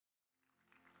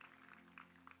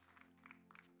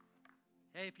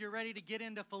Hey, if you're ready to get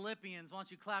into Philippians, why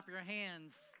don't you clap your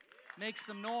hands, make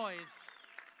some noise.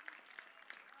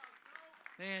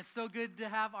 Man, it's so good to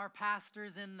have our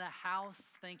pastors in the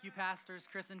house. Thank you, pastors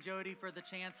Chris and Jody, for the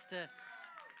chance to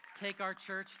take our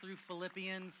church through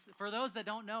Philippians. For those that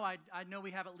don't know, I know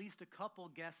we have at least a couple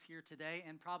guests here today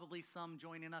and probably some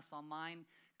joining us online.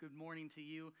 Good morning to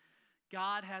you.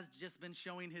 God has just been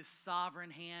showing his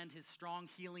sovereign hand, his strong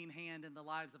healing hand in the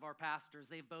lives of our pastors.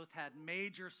 They've both had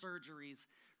major surgeries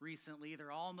recently. They're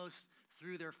almost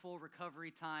through their full recovery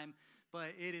time, but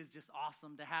it is just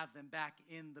awesome to have them back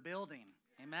in the building.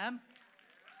 Amen?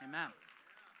 Amen.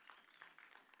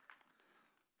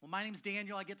 Well, my name's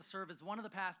Daniel. I get to serve as one of the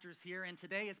pastors here, and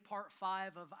today is part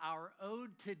 5 of our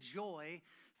Ode to Joy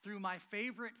through my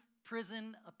favorite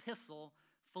prison epistle,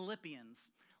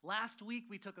 Philippians. Last week,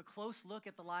 we took a close look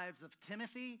at the lives of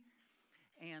Timothy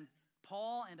and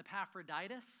Paul and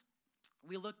Epaphroditus.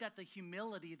 We looked at the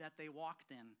humility that they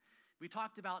walked in. We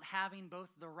talked about having both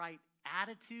the right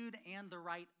attitude and the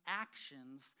right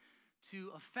actions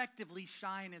to effectively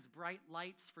shine as bright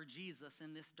lights for Jesus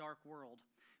in this dark world.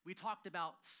 We talked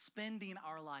about spending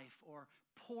our life or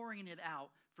pouring it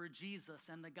out for Jesus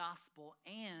and the gospel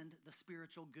and the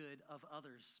spiritual good of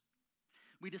others.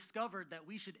 We discovered that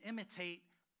we should imitate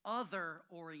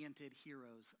other-oriented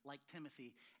heroes like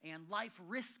Timothy and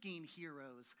life-risking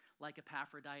heroes like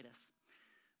Epaphroditus.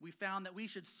 We found that we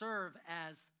should serve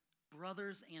as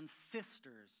brothers and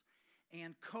sisters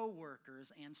and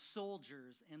co-workers and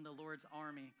soldiers in the Lord's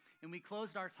army. And we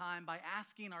closed our time by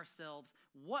asking ourselves,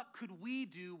 what could we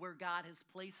do where God has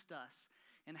placed us,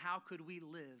 and how could we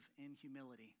live in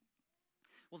humility?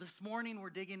 Well, this morning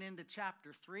we're digging into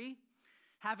chapter 3.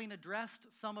 Having addressed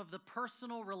some of the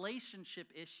personal relationship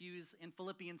issues in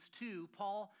Philippians 2,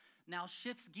 Paul now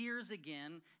shifts gears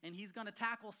again, and he's going to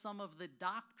tackle some of the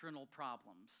doctrinal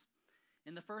problems.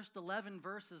 In the first 11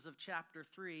 verses of chapter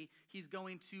 3, he's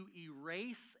going to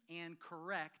erase and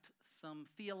correct some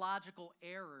theological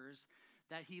errors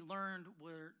that he learned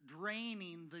were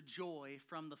draining the joy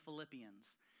from the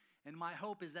Philippians. And my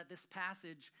hope is that this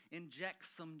passage injects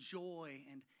some joy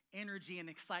and energy and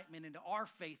excitement into our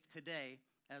faith today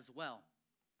as well.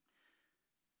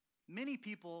 Many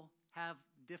people have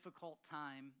difficult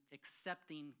time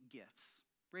accepting gifts.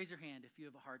 Raise your hand if you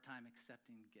have a hard time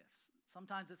accepting gifts.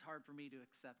 Sometimes it's hard for me to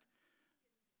accept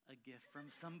a gift from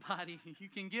somebody. You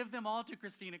can give them all to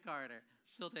Christina Carter.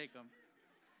 She'll take them.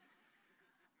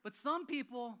 But some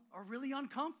people are really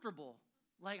uncomfortable.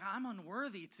 Like, I'm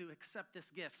unworthy to accept this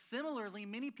gift. Similarly,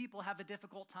 many people have a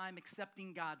difficult time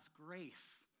accepting God's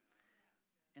grace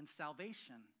and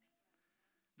salvation.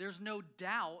 There's no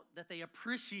doubt that they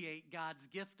appreciate God's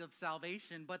gift of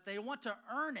salvation, but they want to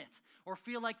earn it or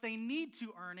feel like they need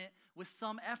to earn it with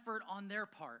some effort on their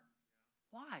part.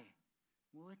 Why?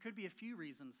 Well, there could be a few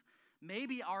reasons.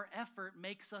 Maybe our effort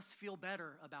makes us feel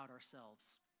better about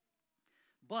ourselves.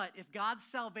 But if God's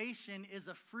salvation is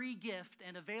a free gift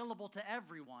and available to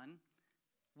everyone,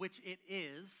 which it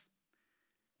is,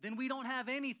 then we don't have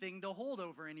anything to hold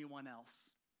over anyone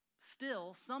else.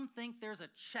 Still, some think there's a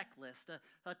checklist,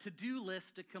 a to-do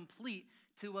list to complete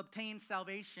to obtain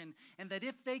salvation, and that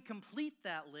if they complete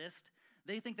that list,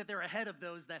 they think that they're ahead of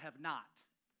those that have not.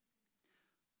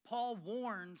 Paul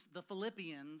warns the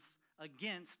Philippians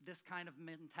against this kind of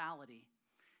mentality.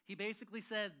 He basically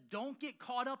says, don't get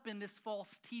caught up in this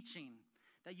false teaching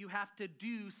that you have to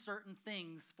do certain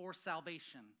things for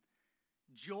salvation.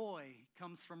 Joy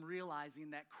comes from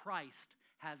realizing that Christ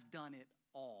has done it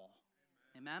all.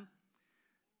 Amen?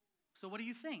 So what do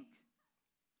you think?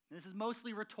 This is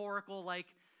mostly rhetorical, like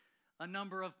a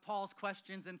number of Paul's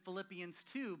questions in Philippians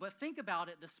 2, but think about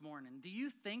it this morning. Do you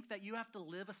think that you have to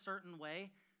live a certain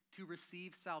way to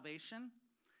receive salvation?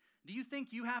 Do you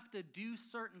think you have to do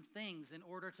certain things in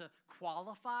order to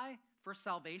qualify for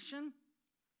salvation?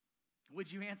 Would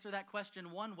you answer that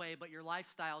question one way, but your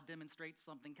lifestyle demonstrates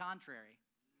something contrary?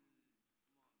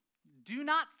 Do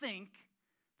not think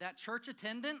that church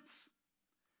attendance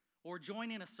or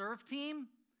joining a serve team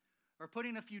or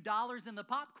putting a few dollars in the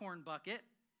popcorn bucket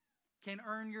can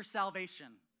earn your salvation.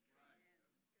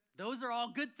 Those are all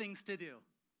good things to do.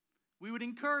 We would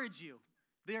encourage you.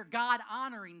 They're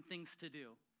God-honoring things to do.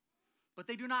 But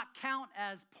they do not count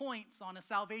as points on a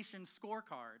salvation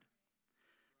scorecard.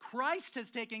 Christ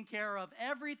has taken care of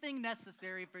everything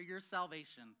necessary for your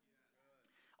salvation.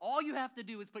 All you have to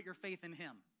do is put your faith in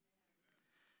him.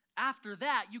 After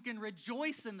that, you can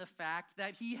rejoice in the fact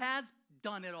that he has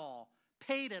done it all,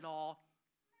 paid it all,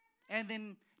 and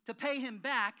then to pay him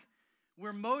back,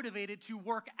 we're motivated to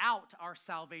work out our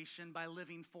salvation by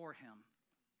living for him.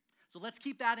 So let's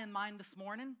keep that in mind this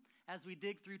morning as we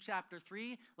dig through chapter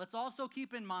 3. Let's also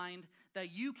keep in mind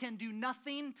that you can do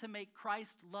nothing to make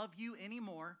Christ love you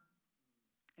anymore,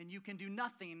 and you can do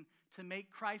nothing to make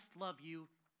Christ love you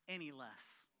any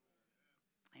less.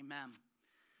 Amen.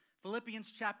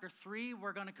 Philippians chapter 3,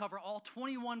 we're going to cover all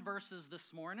 21 verses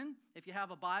this morning. If you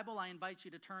have a Bible, I invite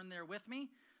you to turn there with me.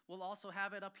 We'll also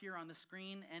have it up here on the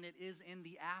screen, and it is in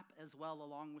the app as well,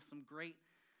 along with some great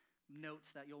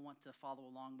notes that you'll want to follow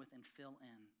along with and fill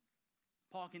in.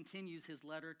 Paul continues his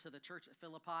letter to the church at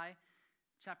Philippi,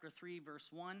 chapter 3, verse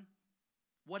 1.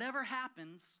 Whatever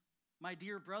happens, my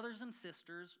dear brothers and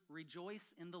sisters,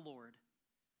 rejoice in the Lord.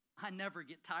 I never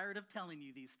get tired of telling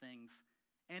you these things,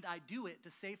 and I do it to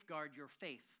safeguard your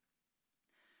faith.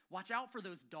 Watch out for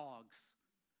those dogs,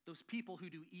 those people who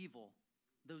do evil,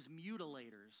 those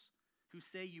mutilators who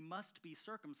say you must be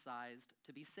circumcised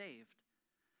to be saved.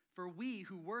 For we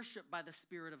who worship by the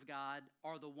Spirit of God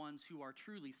are the ones who are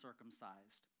truly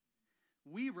circumcised.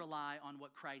 We rely on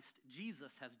what Christ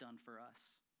Jesus has done for us.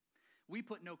 We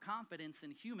put no confidence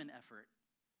in human effort,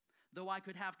 though I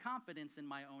could have confidence in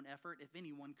my own effort if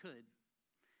anyone could.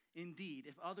 Indeed,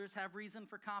 if others have reason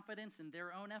for confidence in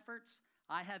their own efforts,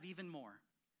 I have even more.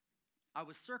 I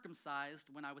was circumcised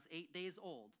when I was 8 days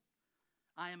old.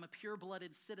 I am a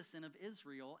pure-blooded citizen of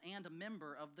Israel and a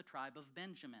member of the tribe of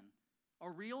Benjamin, a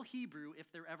real Hebrew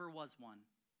if there ever was one.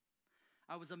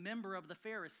 I was a member of the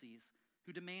Pharisees,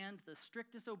 who demand the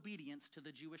strictest obedience to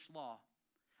the Jewish law.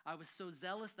 I was so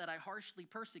zealous that I harshly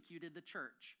persecuted the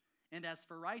church, and as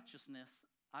for righteousness,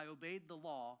 I obeyed the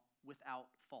law without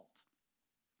fault.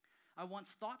 I once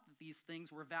thought that these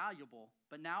things were valuable,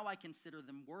 but now I consider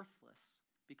them worthless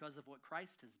because of what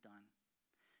Christ has done.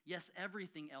 Yes,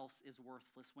 everything else is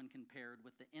worthless when compared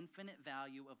with the infinite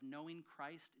value of knowing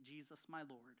Christ Jesus my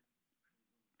Lord.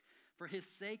 For his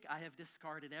sake, I have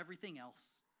discarded everything else,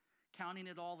 counting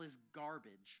it all as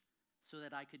garbage, so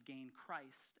that I could gain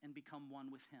Christ and become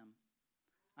one with him.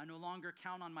 I no longer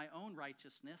count on my own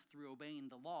righteousness through obeying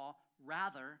the law.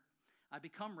 Rather, I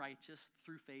become righteous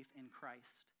through faith in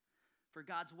Christ. For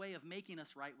God's way of making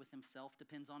us right with himself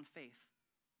depends on faith.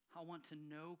 I want to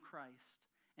know Christ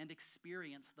and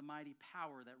experience the mighty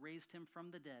power that raised him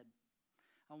from the dead.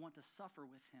 I want to suffer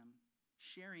with him,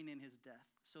 sharing in his death,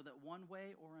 so that one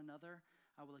way or another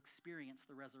I will experience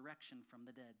the resurrection from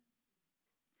the dead.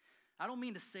 I don't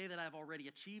mean to say that I've already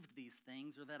achieved these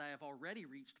things or that I have already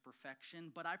reached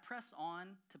perfection, but I press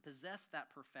on to possess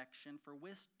that perfection for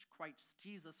which Christ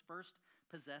Jesus first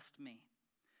possessed me.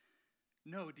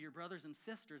 No, dear brothers and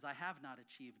sisters, I have not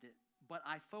achieved it, but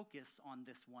I focus on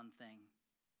this one thing.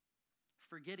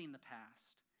 Forgetting the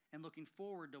past and looking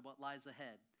forward to what lies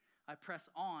ahead, I press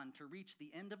on to reach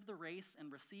the end of the race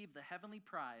and receive the heavenly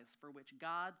prize for which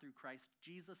God, through Christ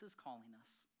Jesus, is calling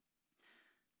us.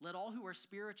 Let all who are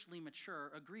spiritually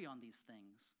mature agree on these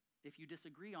things. If you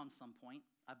disagree on some point,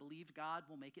 I believe God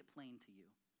will make it plain to you,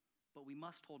 but we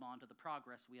must hold on to the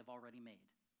progress we have already made.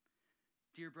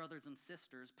 Dear brothers and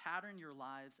sisters, pattern your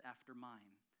lives after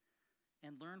mine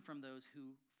and learn from those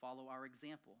who follow our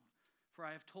example. For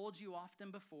I have told you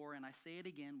often before, and I say it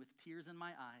again with tears in my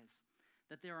eyes,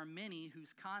 that there are many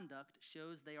whose conduct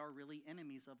shows they are really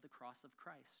enemies of the cross of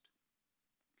Christ.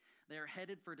 They are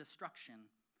headed for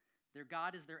destruction. Their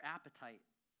God is their appetite.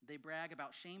 They brag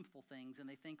about shameful things, and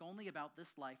they think only about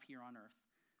this life here on earth.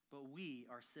 But we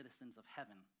are citizens of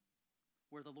heaven,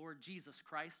 where the Lord Jesus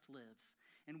Christ lives,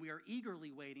 and we are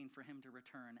eagerly waiting for him to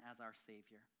return as our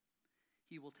Savior.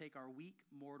 He will take our weak,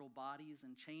 mortal bodies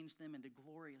and change them into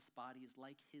glorious bodies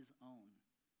like his own,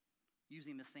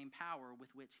 using the same power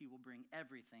with which he will bring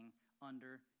everything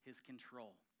under his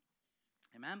control.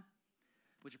 Amen?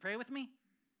 Would you pray with me?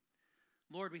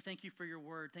 Lord, we thank you for your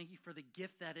word. Thank you for the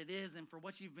gift that it is and for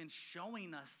what you've been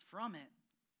showing us from it.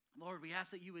 Lord, we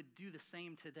ask that you would do the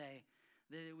same today,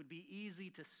 that it would be easy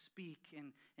to speak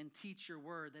and teach your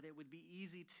word, that it would be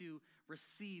easy to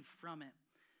receive from it.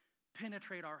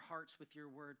 Penetrate our hearts with your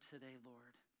word today,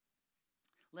 Lord.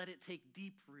 Let it take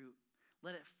deep root.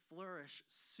 Let it flourish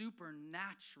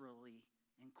supernaturally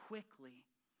and quickly.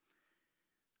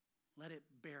 Let it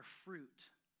bear fruit.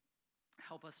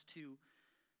 Help us to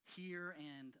hear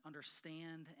and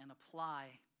understand and apply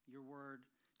your word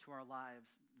to our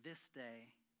lives this day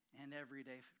and every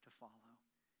day to follow.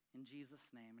 In Jesus'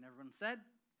 name. And everyone said?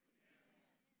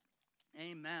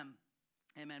 Amen.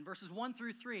 Amen. Verses 1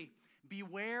 through 3.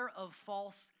 Beware of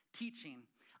false teaching.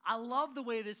 I love the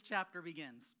way this chapter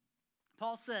begins.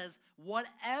 Paul says,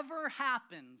 whatever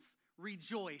happens,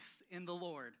 rejoice in the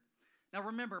Lord. Now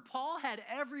remember, Paul had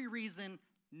every reason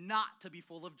not to be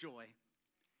full of joy.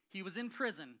 He was in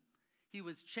prison. He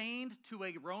was chained to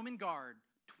a Roman guard,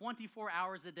 24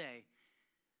 hours a day.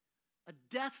 A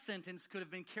death sentence could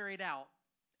have been carried out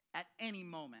at any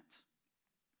moment.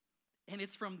 And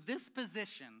it's from this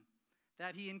position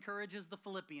that he encourages the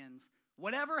Philippians,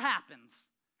 whatever happens,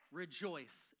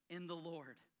 rejoice in the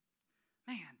Lord.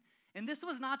 Man, and this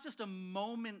was not just a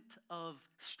moment of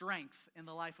strength in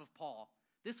the life of Paul.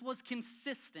 This was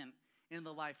consistent in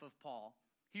the life of Paul.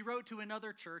 He wrote to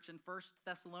another church in 1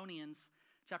 Thessalonians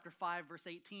chapter 5, verse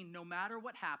 18, no matter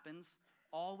what happens,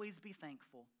 always be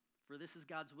thankful, for this is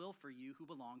God's will for you who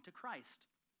belong to Christ.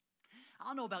 I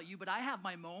don't know about you, but I have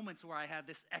my moments where I have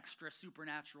this extra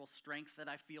supernatural strength that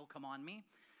I feel come on me.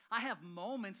 I have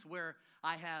moments where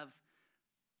I have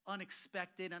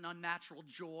unexpected and unnatural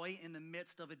joy in the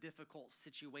midst of a difficult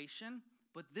situation.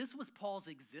 But this was Paul's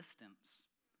existence.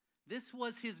 This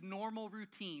was his normal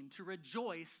routine, to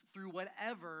rejoice through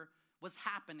whatever was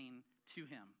happening to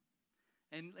him.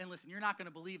 And listen, you're not going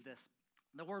to believe this.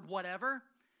 The word whatever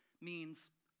means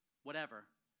whatever.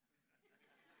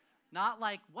 Not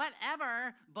like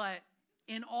whatever, but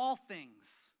in all things.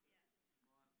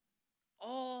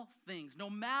 All things, no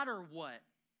matter what.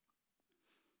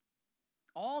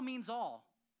 All means all.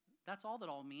 That's all that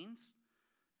all means.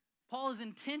 Paul is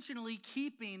intentionally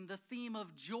keeping the theme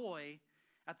of joy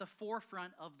at the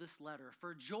forefront of this letter.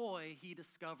 For joy, he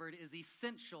discovered, is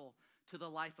essential to the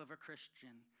life of a Christian.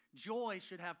 Joy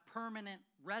should have permanent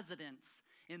residence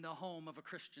in the home of a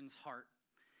Christian's heart.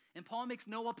 And Paul makes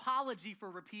no apology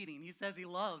for repeating. He says he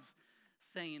loves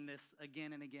saying this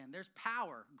again and again. There's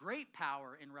power, great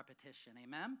power in repetition.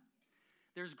 Amen?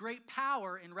 There's great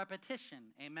power in repetition.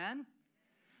 Amen?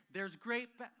 There's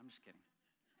I'm just kidding.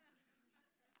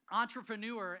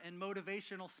 Entrepreneur and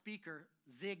motivational speaker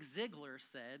Zig Ziglar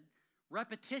said,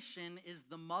 repetition is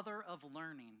the mother of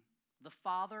learning, the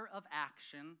father of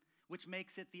action, which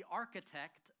makes it the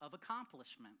architect of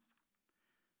accomplishment.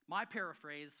 My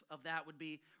paraphrase of that would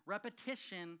be,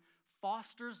 repetition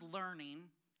fosters learning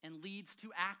and leads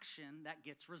to action that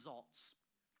gets results.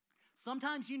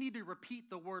 Sometimes you need to repeat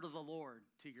the word of the Lord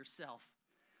to yourself.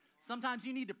 Sometimes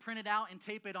you need to print it out and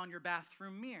tape it on your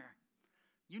bathroom mirror.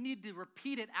 You need to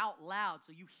repeat it out loud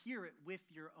so you hear it with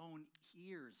your own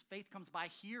ears. Faith comes by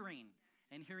hearing,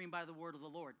 and hearing by the word of the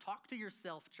Lord. Talk to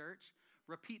yourself, church.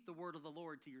 Repeat the word of the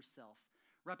Lord to yourself.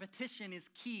 Repetition is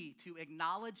key to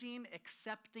acknowledging,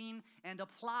 accepting, and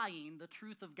applying the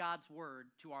truth of God's word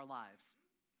to our lives.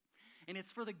 And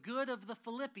it's for the good of the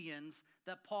Philippians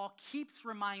that Paul keeps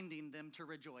reminding them to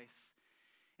rejoice.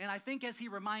 And I think as he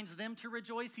reminds them to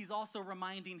rejoice, he's also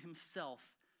reminding himself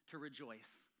to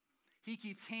rejoice. He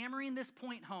keeps hammering this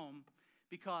point home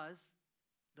because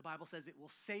the Bible says it will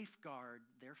safeguard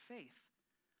their faith.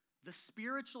 The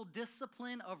spiritual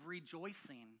discipline of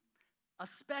rejoicing,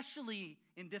 especially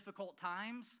in difficult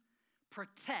times,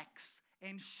 protects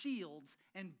and shields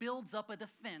and builds up a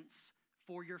defense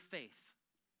for your faith.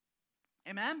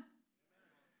 Amen?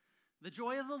 The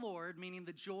joy of the Lord, meaning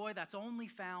the joy that's only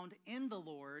found in the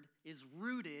Lord, is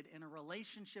rooted in a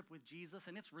relationship with Jesus,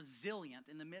 and it's resilient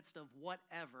in the midst of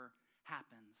whatever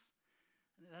happens.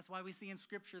 That's why we see in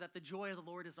Scripture that the joy of the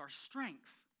Lord is our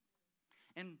strength.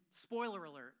 And spoiler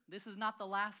alert, this is not the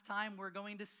last time we're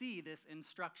going to see this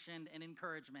instruction and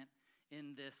encouragement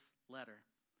in this letter.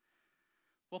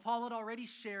 Well, Paul had already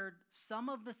shared some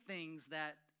of the things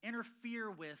that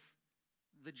interfere with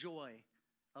the joy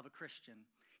of a Christian.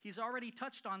 He's already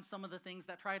touched on some of the things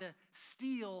that try to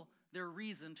steal their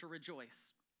reason to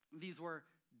rejoice. These were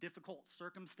difficult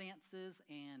circumstances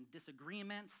and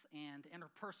disagreements and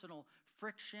interpersonal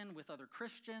friction with other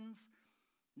Christians.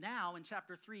 Now, in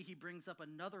chapter 3, he brings up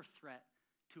another threat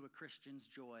to a Christian's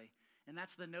joy, and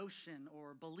that's the notion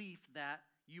or belief that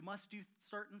you must do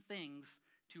certain things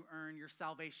to earn your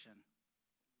salvation.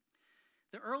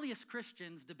 The earliest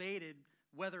Christians debated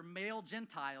whether male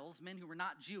Gentiles, men who were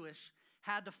not Jewish,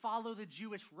 had to follow the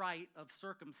Jewish rite of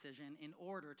circumcision in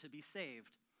order to be saved.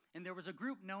 And there was a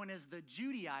group known as the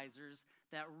Judaizers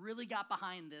that really got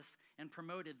behind this and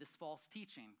promoted this false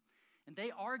teaching. And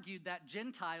they argued that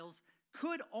Gentiles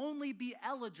could only be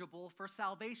eligible for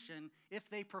salvation if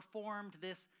they performed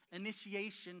this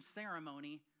initiation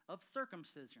ceremony of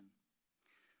circumcision.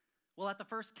 Well, at the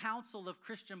first council of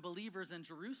Christian believers in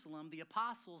Jerusalem, the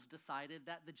apostles decided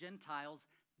that the Gentiles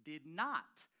did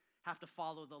not have to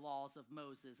follow the laws of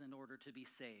Moses in order to be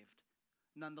saved.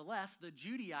 Nonetheless, the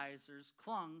Judaizers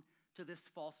clung to this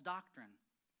false doctrine.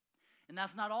 And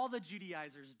that's not all the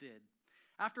Judaizers did.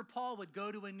 After Paul would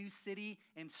go to a new city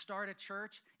and start a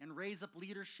church and raise up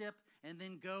leadership and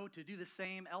then go to do the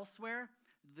same elsewhere,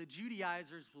 the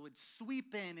Judaizers would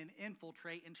sweep in and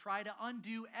infiltrate and try to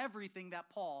undo everything that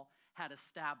Paul had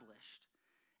established.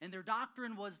 And their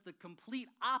doctrine was the complete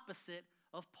opposite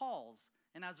of Paul's.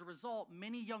 And as a result,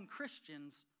 many young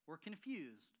Christians were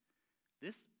confused.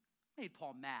 This made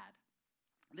Paul mad.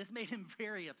 This made him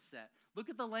very upset. Look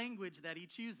at the language that he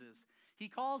chooses. He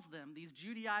calls them, these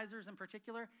Judaizers in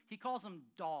particular, he calls them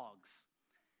dogs.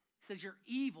 He says, "You're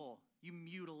evil, you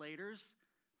mutilators."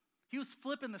 He was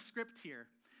flipping the script here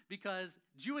because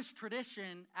Jewish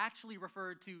tradition actually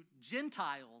referred to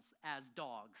Gentiles as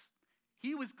dogs.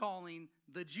 He was calling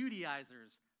the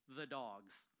Judaizers the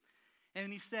dogs.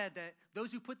 And he said that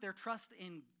those who put their trust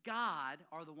in God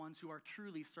are the ones who are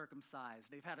truly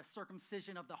circumcised. They've had a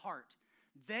circumcision of the heart.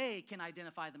 They can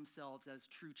identify themselves as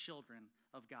true children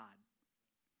of God.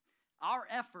 Our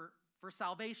effort for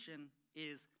salvation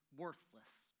is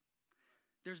worthless.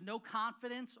 There's no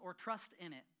confidence or trust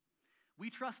in it. We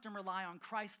trust and rely on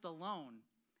Christ alone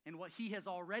and what he has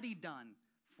already done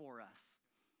for us.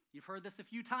 You've heard this a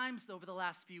few times over the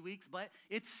last few weeks, but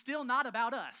it's still not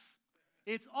about us.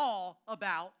 It's all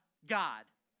about God.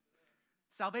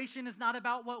 Salvation is not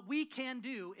about what we can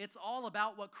do. It's all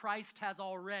about what Christ has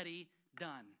already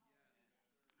done.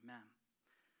 Amen.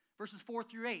 Verses 4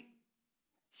 through 8.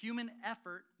 Human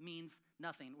effort means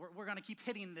nothing. We're going to keep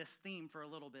hitting this theme for a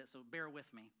little bit, so bear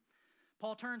with me.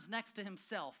 Paul turns next to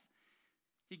himself.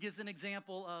 He gives an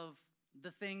example of the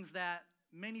things that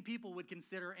many people would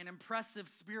consider an impressive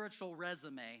spiritual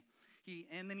resume.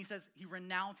 And then he says he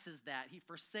renounces that. He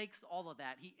forsakes all of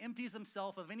that. He empties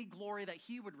himself of any glory that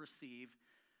he would receive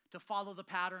to follow the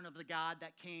pattern of the God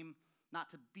that came not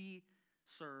to be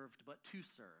served, but to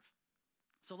serve.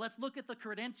 So let's look at the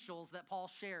credentials that Paul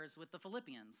shares with the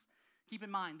Philippians. Keep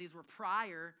in mind, these were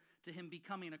prior to him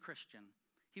becoming a Christian.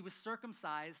 He was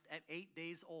circumcised at 8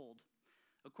 days old.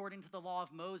 According to the law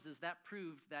of Moses, that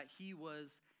proved that he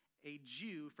was a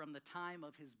Jew from the time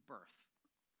of his birth.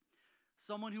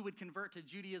 Someone who would convert to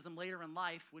Judaism later in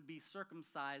life would be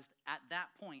circumcised at that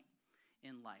point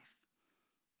in life.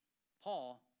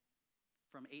 Paul,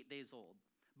 from 8 days old.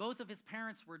 Both of his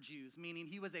parents were Jews, meaning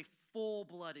he was a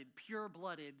full-blooded,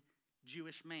 pure-blooded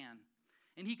Jewish man.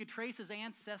 And he could trace his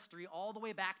ancestry all the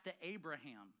way back to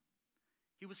Abraham.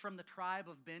 He was from the tribe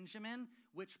of Benjamin,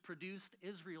 which produced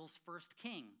Israel's first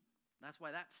king. That's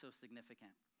why that's so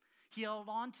significant. He held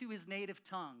on to his native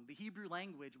tongue, the Hebrew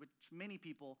language, which many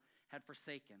people had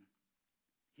forsaken.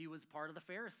 He was part of the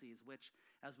Pharisees, which,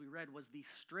 as we read, was the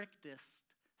strictest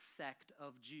sect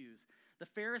of Jews. The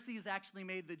Pharisees actually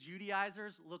made the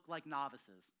Judaizers look like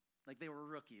novices, like they were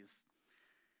rookies.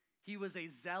 He was a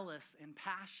zealous and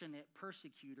passionate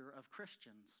persecutor of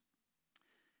Christians.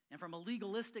 And from a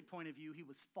legalistic point of view, he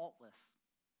was faultless.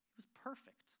 He was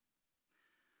perfect.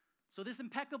 So this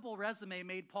impeccable resume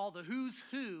made Paul the who's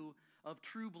who of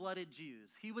true-blooded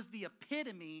Jews. He was the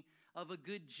epitome of a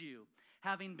good Jew,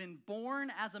 having been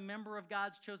born as a member of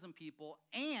God's chosen people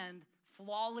and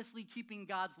flawlessly keeping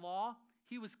God's law.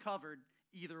 He was covered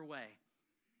either way.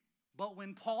 But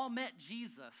when Paul met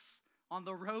Jesus on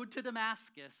the road to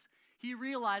Damascus, he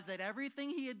realized that everything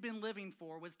he had been living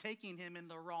for was taking him in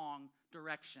the wrong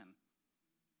direction.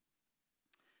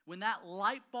 When that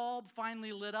light bulb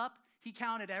finally lit up, he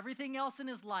counted everything else in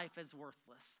his life as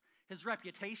worthless. His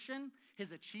reputation,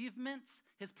 his achievements,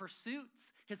 his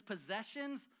pursuits, his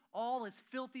possessions, all as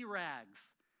filthy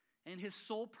rags. And his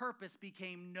sole purpose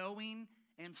became knowing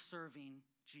and serving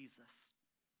Jesus.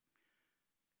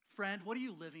 Friend, what are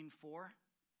you living for?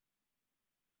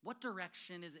 What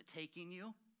direction is it taking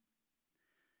you?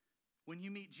 When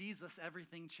you meet Jesus,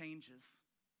 everything changes.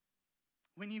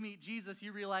 When you meet Jesus,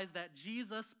 you realize that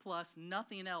Jesus plus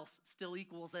nothing else still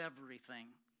equals everything.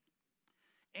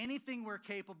 Anything we're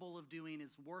capable of doing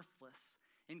is worthless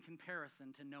in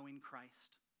comparison to knowing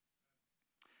Christ.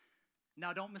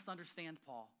 Now, don't misunderstand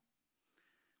Paul.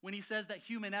 When he says that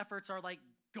human efforts are like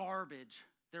garbage,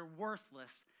 they're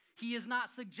worthless, he is not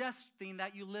suggesting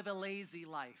that you live a lazy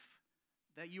life,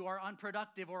 that you are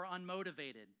unproductive or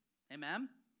unmotivated. Amen?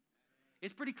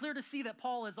 It's pretty clear to see that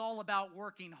Paul is all about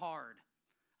working hard,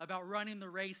 about running the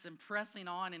race and pressing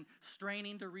on and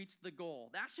straining to reach the goal.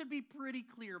 That should be pretty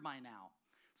clear by now.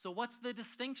 So what's the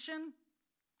distinction?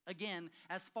 Again,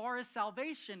 as far as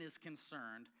salvation is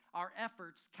concerned, our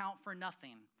efforts count for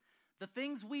nothing. The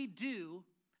things we do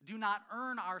not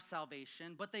earn our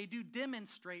salvation, but they do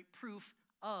demonstrate proof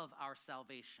of our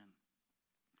salvation.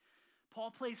 Paul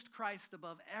placed Christ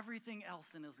above everything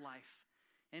else in his life,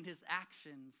 and his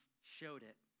actions showed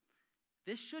it.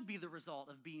 This should be the result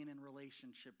of being in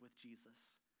relationship with Jesus.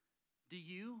 Do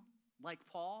you, like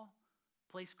Paul,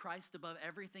 place Christ above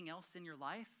everything else in your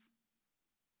life?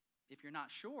 If you're not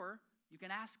sure, you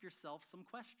can ask yourself some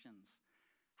questions.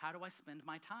 How do I spend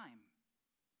my time?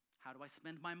 How do I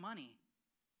spend my money?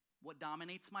 What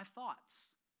dominates my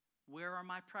thoughts? Where are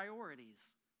my priorities?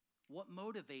 What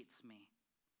motivates me?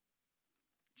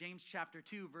 James chapter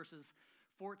 2, verses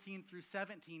 14 through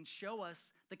 17 show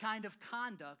us the kind of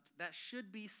conduct that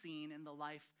should be seen in the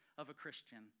life of a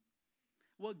Christian.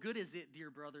 What good is it, dear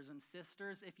brothers and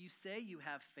sisters, if you say you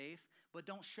have faith, but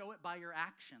don't show it by your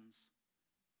actions?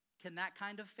 Can that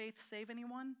kind of faith save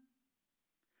anyone?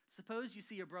 Suppose you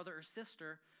see a brother or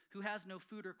sister who has no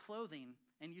food or clothing,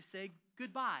 and you say,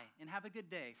 goodbye and have a good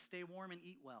day, stay warm and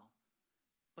eat well.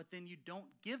 But then you don't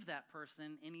give that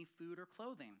person any food or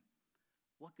clothing.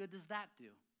 What good does that do?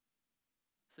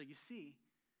 So you see,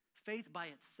 faith by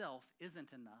itself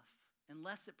isn't enough.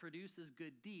 Unless it produces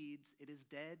good deeds, it is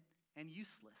dead and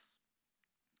useless.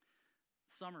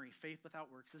 Summary, faith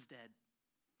without works is dead.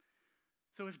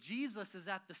 So if Jesus is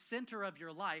at the center of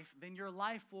your life, then your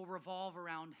life will revolve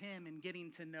around him and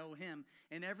getting to know him.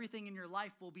 And everything in your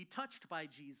life will be touched by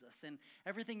Jesus. And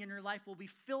everything in your life will be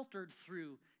filtered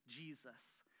through Jesus.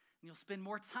 And you'll spend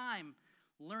more time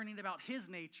learning about his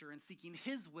nature and seeking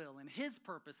his will and his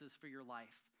purposes for your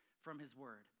life from his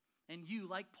word. And you,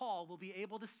 like Paul, will be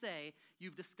able to say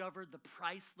you've discovered the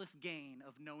priceless gain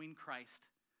of knowing Christ.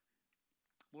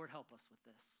 Lord, help us with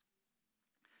this.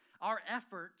 Our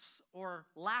efforts, or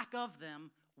lack of them,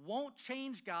 won't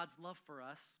change God's love for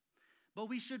us, but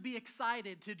we should be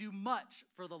excited to do much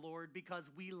for the Lord because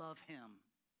we love him.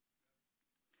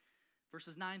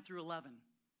 Verses 9 through 11.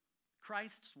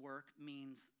 Christ's work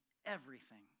means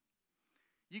everything.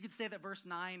 You could say that verse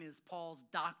 9 is Paul's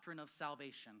doctrine of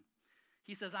salvation.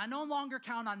 He says, I no longer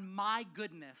count on my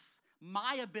goodness,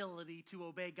 my ability to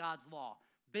obey God's law.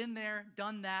 Been there,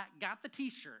 done that, got the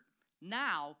t-shirt.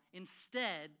 Now,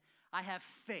 instead, I have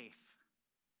faith.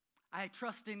 I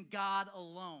trust in God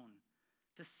alone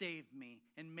to save me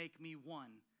and make me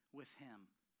one with him.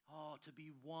 Oh, to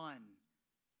be one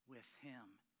with him.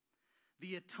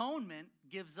 The atonement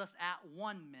gives us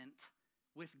at-one-ment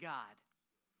with God.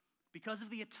 Because of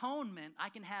the atonement, I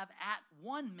can have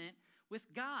at-one-ment with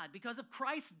God. Because of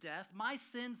Christ's death, my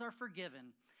sins are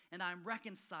forgiven, and I'm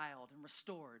reconciled and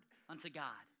restored unto God.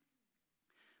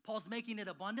 Paul's making it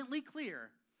abundantly clear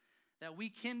that we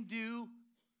can do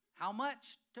how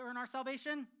much to earn our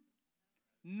salvation?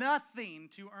 Nothing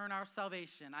to earn our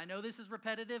salvation. I know this is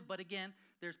repetitive, but again,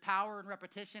 there's power in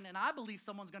repetition, and I believe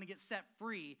someone's going to get set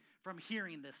free from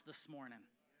hearing this morning.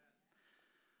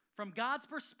 From God's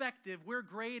perspective, we're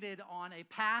graded on a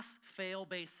pass-fail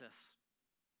basis.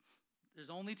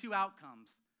 There's only two outcomes,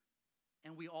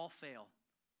 and we all fail.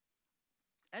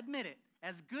 Admit it,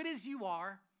 as good as you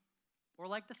are, or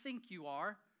like to think you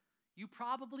are, you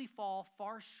probably fall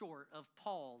far short of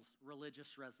Paul's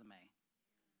religious resume.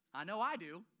 I know I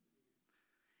do.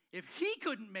 If he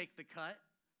couldn't make the cut,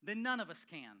 then none of us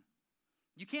can.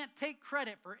 You can't take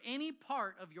credit for any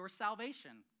part of your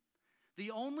salvation.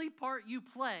 The only part you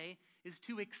play is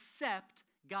to accept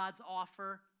God's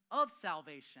offer of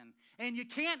salvation. And you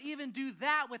can't even do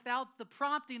that without the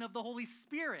prompting of the Holy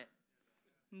Spirit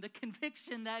and the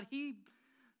conviction that he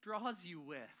draws you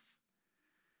with.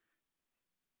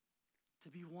 To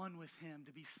be one with him,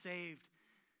 to be saved,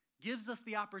 gives us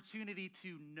the opportunity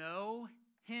to know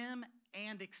him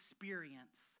and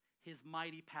experience his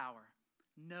mighty power.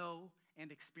 Know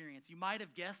and experience. You might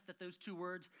have guessed that those two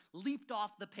words leaped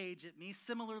off the page at me,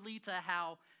 similarly to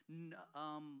how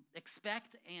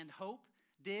expect and hope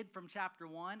did from chapter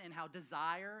 1 and how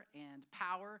desire and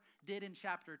power did in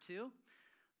chapter 2.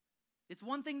 It's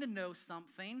one thing to know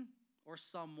something or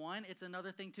someone. It's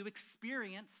another thing to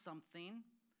experience something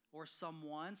or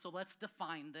someone. So let's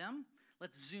define them.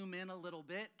 Let's zoom in a little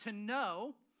bit. To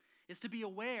know is to be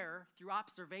aware through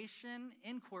observation,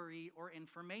 inquiry, or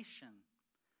information.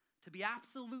 To be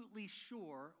absolutely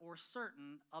sure or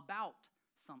certain about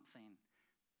something.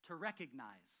 To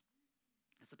recognize.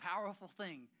 It's a powerful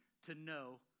thing to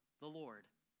know the Lord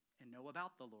and know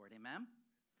about the Lord. Amen?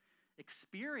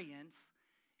 Experience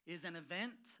is an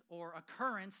event or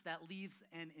occurrence that leaves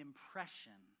an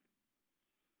impression.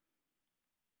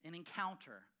 An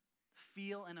encounter,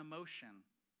 feel an emotion.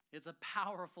 It's a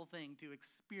powerful thing to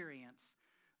experience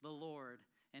the Lord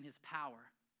and his power.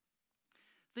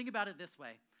 Think about it this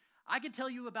way. I could tell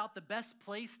you about the best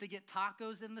place to get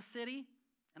tacos in the city,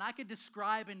 and I could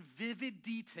describe in vivid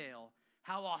detail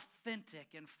how authentic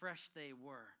and fresh they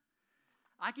were.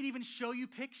 I could even show you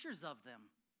pictures of them,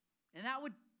 and that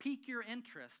would pique your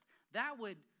interest. That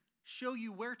would show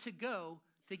you where to go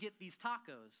to get these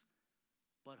tacos.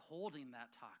 But holding that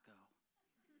taco,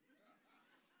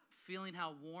 feeling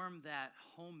how warm that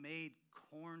homemade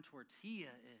corn tortilla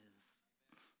is,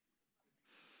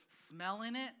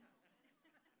 smelling it,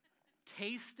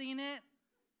 tasting it,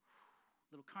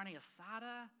 little carne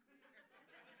asada,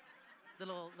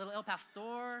 little El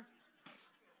Pastor.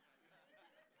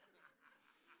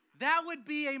 That would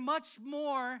be a much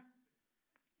more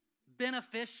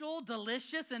beneficial,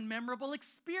 delicious, and memorable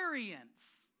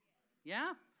experience.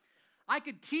 Yeah? I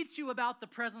could teach you about the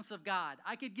presence of God.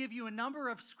 I could give you a number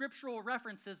of scriptural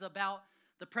references about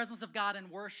the presence of God in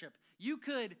worship. You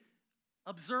could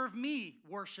observe me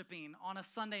worshiping on a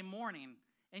Sunday morning,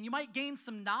 and you might gain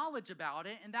some knowledge about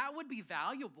it, and that would be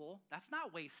valuable. That's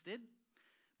not wasted.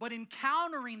 But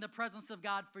encountering the presence of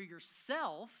God for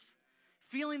yourself,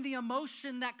 feeling the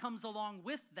emotion that comes along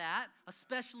with that,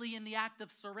 especially in the act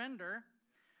of surrender,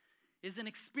 is an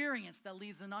experience that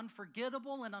leaves an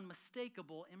unforgettable and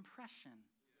unmistakable impression.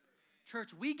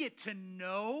 Church, we get to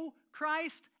know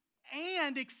Christ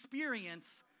and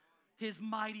experience his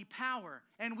mighty power,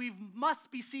 and we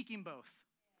must be seeking both.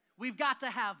 We've got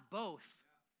to have both.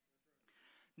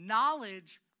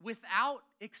 Knowledge without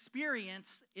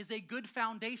experience is a good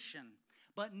foundation,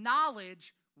 but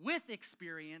knowledge with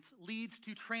experience leads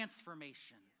to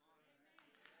transformation.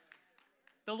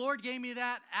 The Lord gave me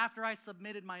that after I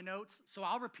submitted my notes, so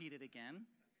I'll repeat it again.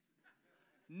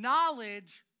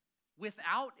 Knowledge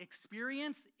without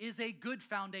experience is a good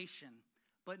foundation,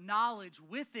 but knowledge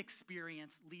with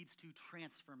experience leads to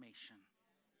transformation.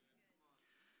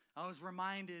 I was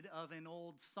reminded of an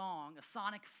old song, a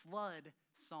Sonic Flood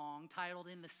song titled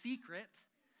In the Secret.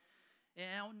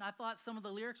 And I thought some of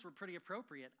the lyrics were pretty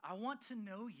appropriate. I want to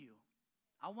know you.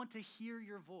 I want to hear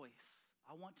your voice.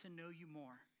 I want to know you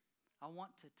more. I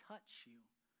want to touch you.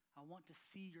 I want to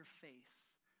see your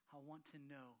face. I want to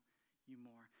know you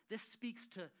more. This speaks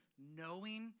to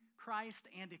knowing Christ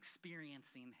and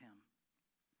experiencing him.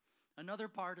 Another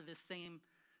part of this same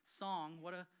song,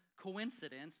 what a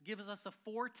coincidence, gives us a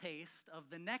foretaste of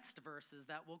the next verses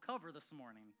that we'll cover this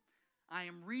morning. I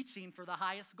am reaching for the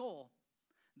highest goal,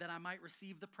 that I might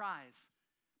receive the prize,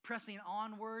 pressing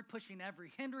onward, pushing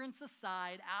every hindrance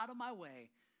aside out of my way,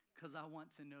 because I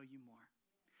want to know you more.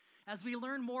 As we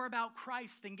learn more about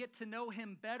Christ and get to know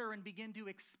him better and begin to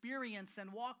experience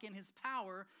and walk in his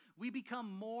power, we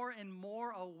become more and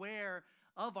more aware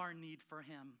of our need for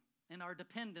him, and our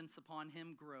dependence upon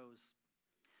him grows.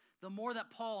 The more that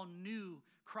Paul knew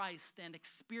Christ and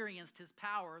experienced his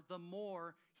power, the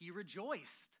more he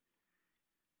rejoiced.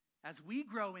 As we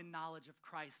grow in knowledge of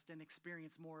Christ and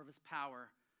experience more of his power,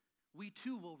 we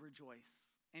too will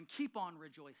rejoice and keep on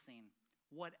rejoicing,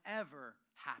 whatever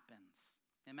happens.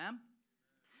 Amen?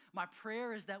 My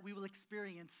prayer is that we will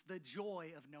experience the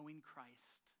joy of knowing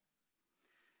Christ.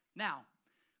 Now,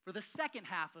 for the second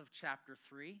half of chapter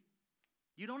 3,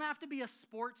 you don't have to be a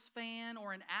sports fan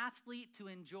or an athlete to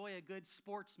enjoy a good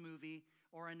sports movie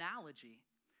or analogy.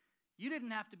 You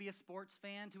didn't have to be a sports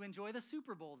fan to enjoy the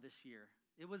Super Bowl this year.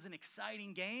 It was an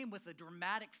exciting game with a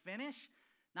dramatic finish,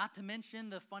 not to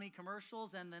mention the funny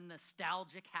commercials and the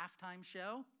nostalgic halftime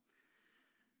show.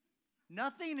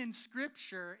 Nothing in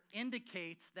Scripture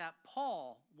indicates that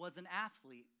Paul was an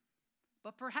athlete,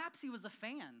 but perhaps he was a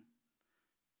fan.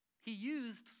 He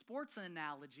used sports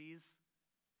analogies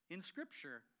in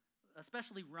Scripture,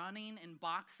 especially running and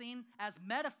boxing, as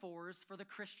metaphors for the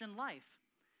Christian life.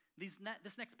 This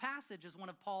next passage is one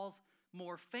of Paul's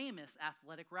more famous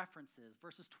athletic references,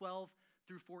 verses 12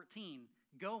 through 14,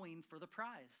 going for the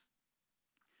prize.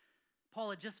 Paul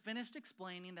had just finished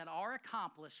explaining that our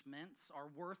accomplishments are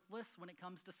worthless when it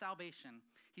comes to salvation.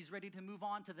 He's ready to move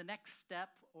on to the next step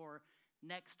or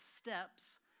next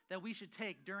steps that we should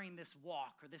take during this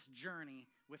walk or this journey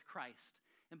with Christ.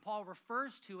 And Paul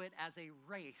refers to it as a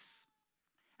race,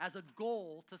 as a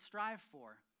goal to strive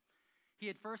for. He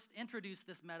had first introduced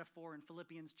this metaphor in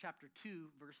Philippians chapter 2,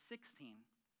 verse 16.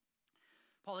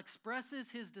 Paul expresses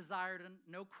his desire to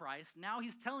know Christ. Now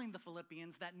he's telling the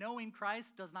Philippians that knowing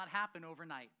Christ does not happen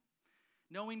overnight.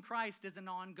 Knowing Christ is an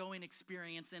ongoing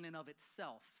experience in and of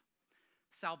itself.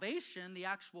 Salvation, the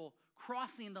actual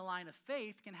crossing the line of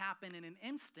faith, can happen in an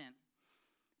instant,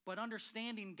 but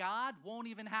understanding God won't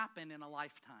even happen in a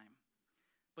lifetime.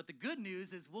 But the good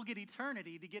news is we'll get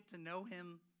eternity to get to know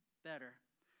him better.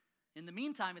 In the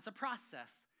meantime, it's a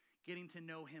process, getting to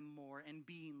know him more and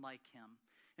being like him.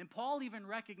 And Paul even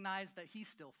recognized that he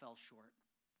still fell short,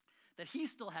 that he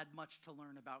still had much to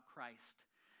learn about Christ,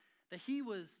 that he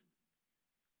was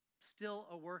still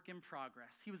a work in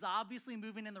progress. He was obviously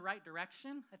moving in the right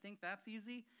direction. I think that's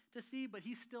easy to see, but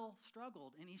he still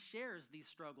struggled, and he shares these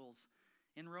struggles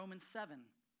in Romans 7.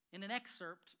 In an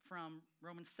excerpt from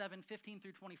Romans 7, 15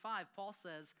 through 25, Paul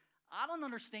says, I don't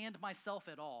understand myself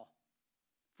at all,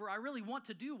 for I really want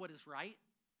to do what is right,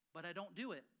 but I don't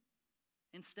do it.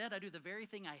 Instead, I do the very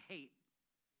thing I hate.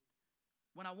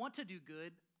 When I want to do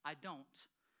good, I don't.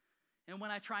 And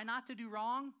when I try not to do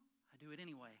wrong, I do it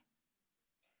anyway.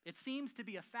 It seems to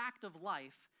be a fact of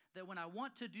life that when I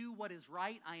want to do what is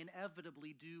right, I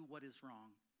inevitably do what is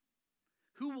wrong.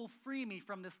 Who will free me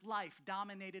from this life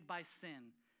dominated by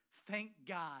sin? Thank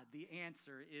God the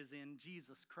answer is in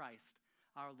Jesus Christ,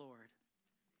 our Lord.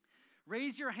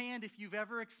 Raise your hand if you've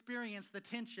ever experienced the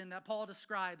tension that Paul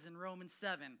describes in Romans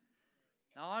 7.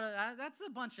 Now, that's a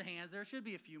bunch of hands. There should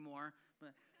be a few more.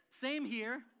 But same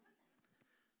here.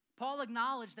 Paul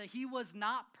acknowledged that he was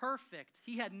not perfect.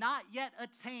 He had not yet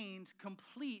attained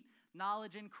complete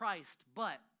knowledge in Christ.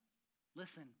 But,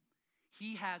 listen,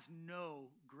 he has no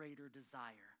greater desire.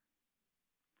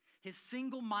 His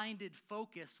single-minded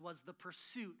focus was the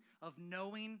pursuit of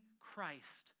knowing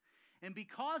Christ. And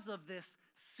because of this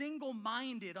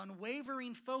single-minded,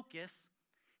 unwavering focus,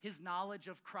 his knowledge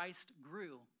of Christ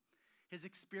grew. His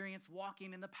experience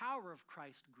walking in the power of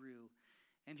Christ grew,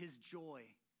 and his joy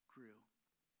grew.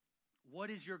 What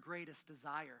is your greatest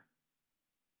desire?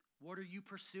 What are you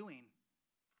pursuing?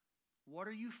 What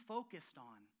are you focused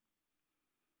on?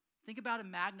 Think about a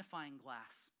magnifying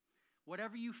glass.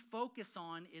 Whatever you focus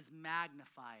on is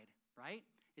magnified, right?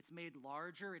 It's made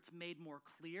larger, it's made more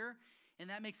clear, and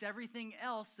that makes everything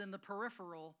else in the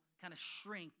peripheral kind of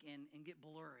shrink and get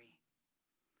blurry.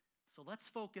 So let's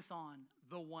focus on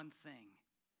the one thing,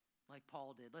 like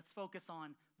Paul did. Let's focus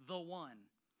on the one.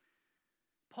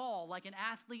 Paul, like an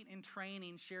athlete in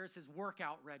training, shares his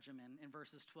workout regimen in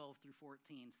verses 12 through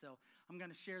 14. So I'm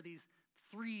going to share these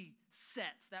 3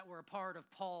 sets that were a part of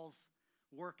Paul's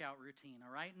workout routine,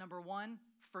 all right? Number 1,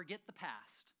 forget the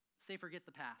past. Say forget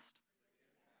the past.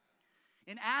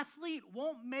 An athlete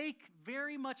won't make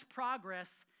very much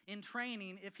progress in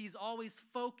training if he's always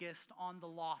focused on the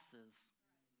losses.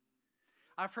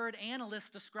 I've heard analysts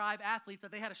describe athletes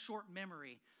that they had a short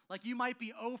memory. Like you might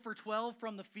be 0 for 12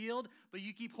 from the field, but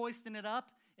you keep hoisting it up,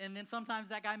 and then sometimes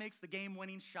that guy makes the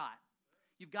game-winning shot.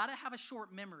 You've got to have a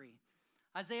short memory.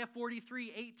 Isaiah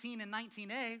 43, 18 and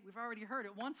 19a, we've already heard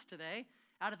it once today,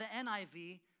 out of the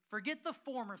NIV, forget the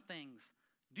former things.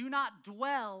 Do not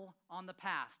dwell on the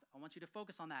past. I want you to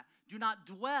focus on that. Do not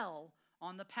dwell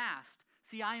on the past.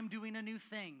 See, I am doing a new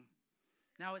thing.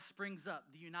 Now it springs up.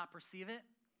 Do you not perceive it?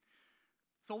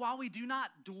 So while we do not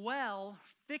dwell,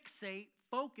 fixate,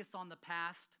 focus on the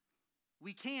past,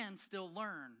 we can still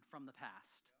learn from the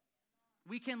past.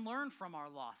 We can learn from our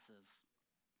losses.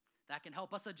 That can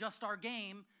help us adjust our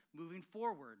game moving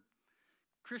forward.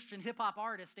 Christian hip-hop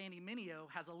artist Andy Mineo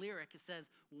has a lyric. It says,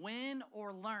 win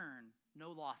or learn,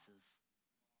 no losses.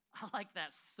 I like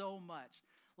that so much.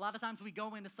 A lot of times we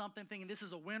go into something thinking this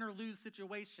is a win or lose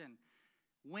situation.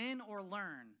 Win or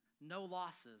learn, no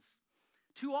losses.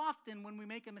 Too often when we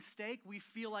make a mistake, we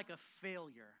feel like a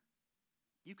failure.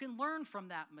 You can learn from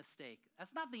that mistake.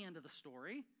 That's not the end of the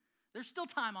story. There's still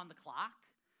time on the clock.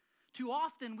 Too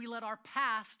often we let our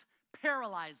past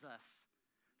paralyze us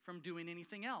from doing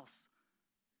anything else.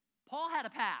 Paul had a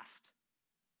past,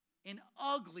 an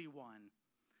ugly one.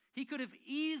 He could have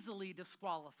easily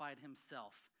disqualified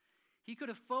himself. He could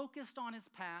have focused on his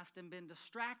past and been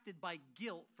distracted by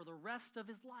guilt for the rest of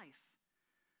his life.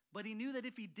 But he knew that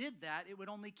if he did that, it would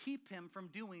only keep him from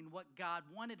doing what God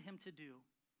wanted him to do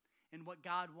and what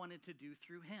God wanted to do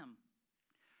through him.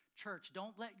 Church,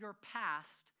 don't let your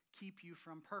past keep you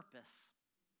from purpose.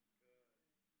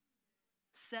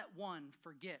 Set 1,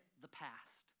 forget the past.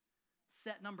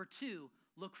 Set number 2,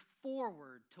 look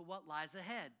forward to what lies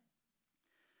ahead.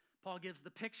 Paul gives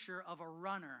the picture of a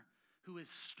runner who is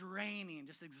straining,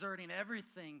 just exerting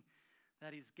everything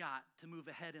that he's got to move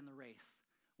ahead in the race.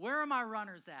 Where are my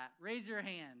runners at? Raise your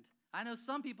hand. I know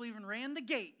some people even ran the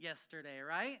gate yesterday,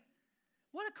 right?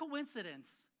 What a coincidence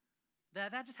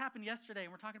that just happened yesterday,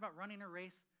 and we're talking about running a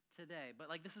race today. But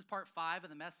this is part 5 of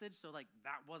the message, so that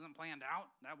wasn't planned out.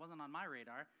 That wasn't on my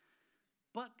radar.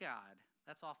 But God,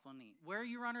 that's awful neat. Where are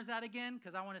you runners at again?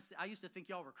 Because I used to think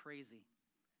y'all were crazy.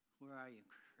 Where are you?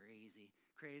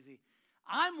 Crazy.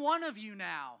 I'm one of you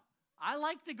now. I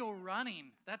like to go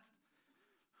running. That's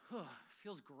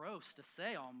feels gross to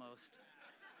say almost.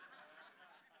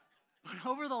 But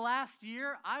over the last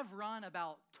year, I've run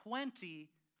about 20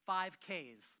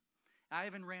 5Ks. I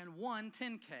even ran one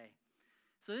 10K.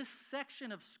 So this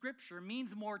section of Scripture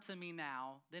means more to me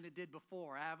now than it did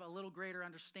before. I have a little greater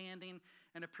understanding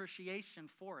and appreciation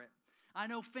for it. I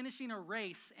know finishing a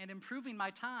race and improving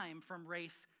my time from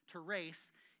race to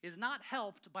race is not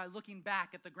helped by looking back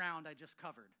at the ground I just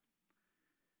covered.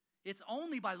 It's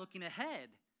only by looking ahead,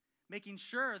 making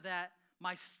sure that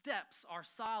my steps are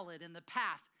solid and the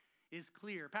path is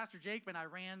clear. Pastor Jake and I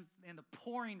ran in the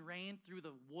pouring rain through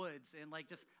the woods and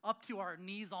just up to our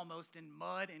knees almost in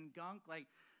mud and gunk.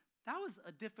 That was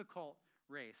a difficult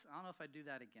race. I don't know if I'd do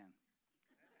that again.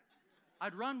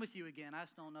 I'd run with you again. I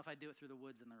just don't know if I'd do it through the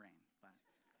woods in the rain. But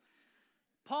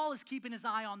Paul is keeping his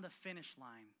eye on the finish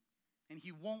line, and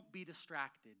he won't be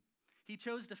distracted. He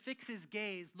chose to fix his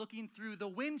gaze looking through the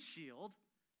windshield,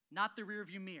 not the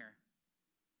rearview mirror.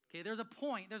 Okay, there's a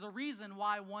point, there's a reason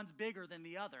why one's bigger than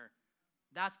the other.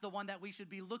 That's the one that we should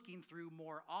be looking through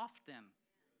more often.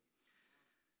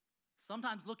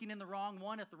 Sometimes looking in the wrong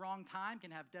one at the wrong time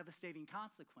can have devastating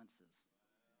consequences.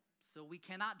 So we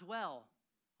cannot dwell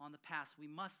on the past. We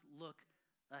must look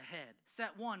ahead.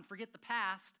 Set 1, forget the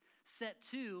past. Set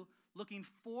 2, looking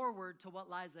forward to what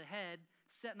lies ahead.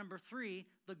 Set number 3,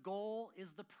 the goal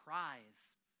is the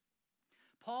prize.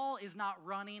 Paul is not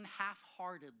running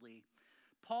half-heartedly.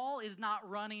 Paul is not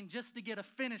running just to get a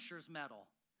finisher's medal.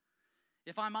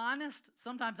 If I'm honest,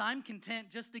 sometimes I'm content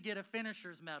just to get a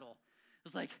finisher's medal.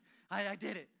 It's like, I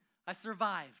did it. I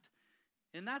survived.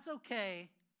 And that's okay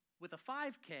with a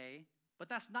 5K, but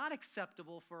that's not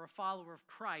acceptable for a follower of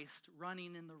Christ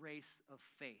running in the race of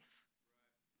faith.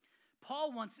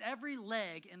 Paul wants every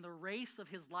leg in the race of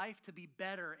his life to be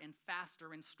better and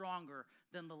faster and stronger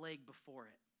than the leg before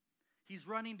it. He's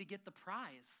running to get the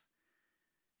prize.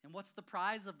 And what's the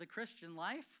prize of the Christian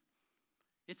life?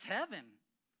 It's heaven.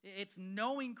 It's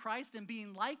knowing Christ and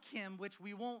being like him, which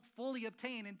we won't fully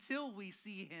obtain until we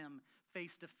see him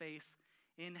face to face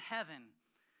in heaven.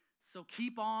 So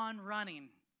keep on running,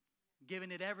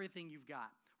 giving it everything you've got.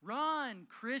 Run,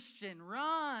 Christian,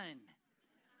 run.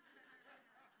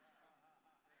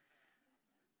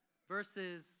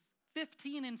 Verses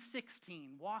 15 and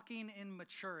 16, walking in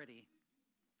maturity.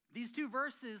 These two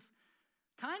verses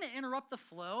kind of interrupt the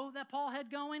flow that Paul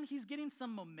had going. He's getting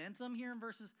some momentum here in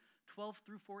verses 12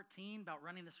 through 14 about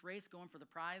running this race, going for the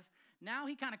prize. Now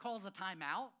he kind of calls a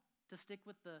timeout to stick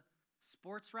with the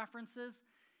sports references.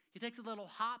 He takes a little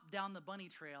hop down the bunny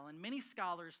trail, and many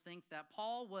scholars think that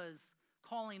Paul was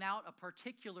calling out a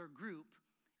particular group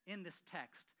in this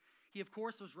text. He, of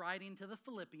course, was writing to the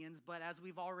Philippians, but as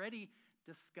we've already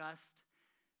discussed,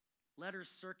 letters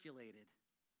circulated,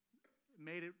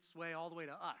 made its way all the way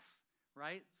to us,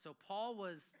 right? So Paul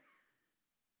was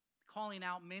calling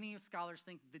out, many scholars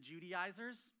think, the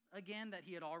Judaizers, again, that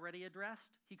he had already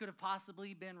addressed. He could have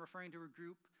possibly been referring to a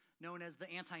group known as the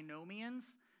Antinomians.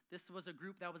 This was a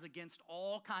group that was against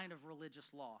all kind of religious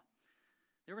law.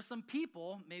 There were some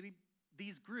people, maybe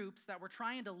these groups, that were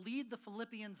trying to lead the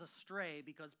Philippians astray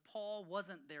because Paul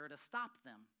wasn't there to stop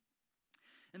them.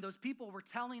 And those people were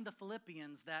telling the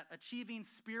Philippians that achieving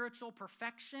spiritual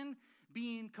perfection,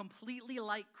 being completely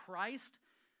like Christ,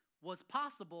 was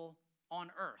possible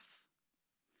on earth.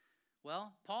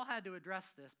 Well, Paul had to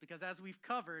address this because, as we've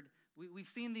covered, we've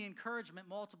seen the encouragement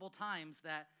multiple times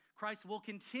that Christ will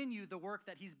continue the work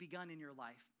that he's begun in your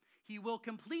life. He will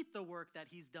complete the work that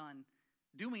he's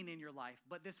doing in your life,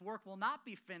 but this work will not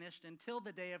be finished until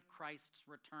the day of Christ's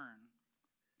return.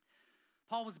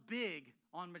 Paul was big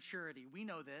on maturity. We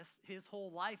know this. His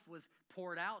whole life was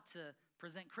poured out to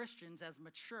present Christians as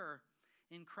mature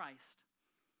in Christ.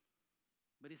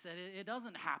 But he said it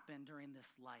doesn't happen during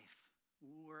this life.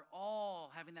 We're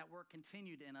all having that work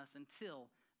continued in us until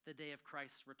the day of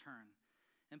Christ's return.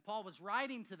 And Paul was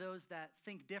writing to those that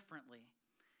think differently.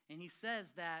 And he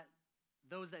says that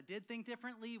those that did think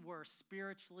differently were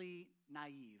spiritually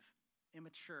naive,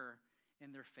 immature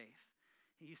in their faith.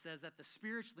 He says that the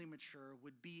spiritually mature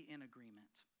would be in agreement.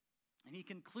 And he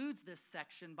concludes this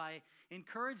section by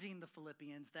encouraging the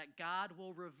Philippians that God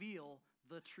will reveal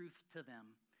the truth to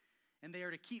them. And they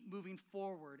are to keep moving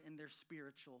forward in their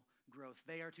spiritual growth.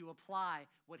 They are to apply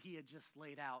what he had just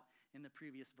laid out in the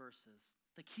previous verses.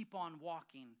 To keep on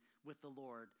walking with the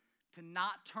Lord. To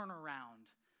not turn around,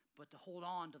 but to hold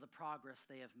on to the progress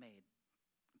they have made.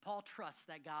 Paul trusts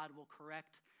that God will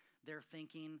correct their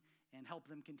thinking and help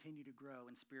them continue to grow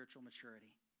in spiritual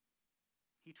maturity.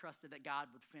 He trusted that God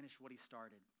would finish what he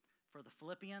started for the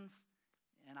Philippians,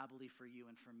 and I believe for you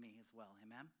and for me as well.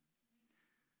 Amen?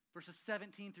 Verses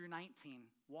 17 through 19,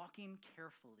 walking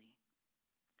carefully.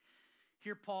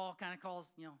 Here Paul kind of calls,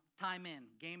 time in,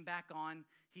 game back on.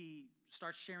 He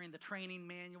starts sharing the training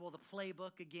manual, the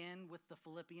playbook again with the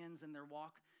Philippians and their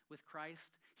walk with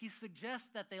Christ. He suggests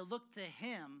that they look to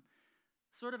him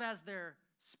sort of as their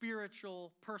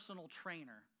spiritual personal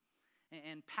trainer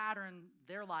and pattern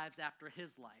their lives after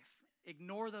his life.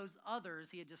 Ignore those others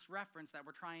he had just referenced that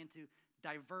were trying to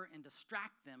divert and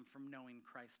distract them from knowing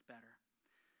Christ better.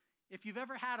 If you've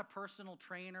ever had a personal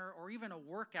trainer or even a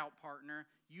workout partner,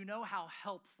 you know how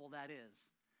helpful that is.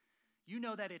 You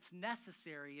know that it's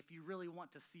necessary if you really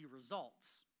want to see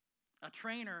results. A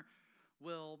trainer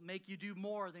will make you do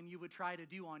more than you would try to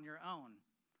do on your own.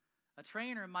 A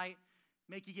trainer might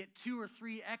make you get 2 or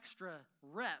 3 extra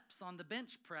reps on the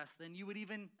bench press than you would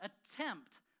even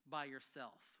attempt by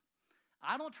yourself.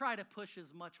 I don't try to push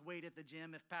as much weight at the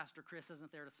gym if Pastor Chris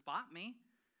isn't there to spot me.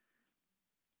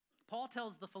 Paul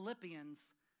tells the Philippians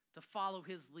to follow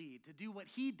his lead, to do what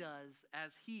he does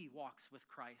as he walks with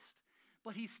Christ.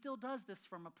 But he still does this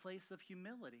from a place of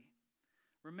humility.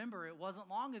 Remember, it wasn't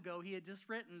long ago he had just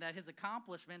written that his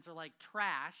accomplishments are like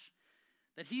trash,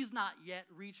 that he's not yet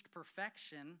reached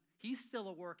perfection. He's still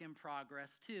a work in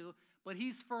progress too, but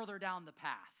he's further down the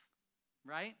path,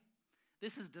 right?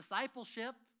 This is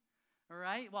discipleship, all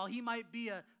right? While he might be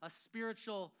a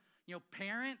spiritual,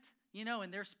 parent,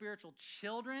 and they're spiritual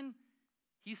children,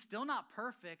 he's still not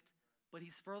perfect, but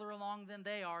he's further along than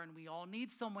they are, and we all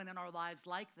need someone in our lives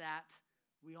like that.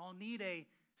 We all need a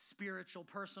spiritual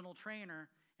personal trainer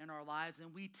in our lives,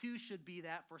 and we too should be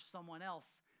that for someone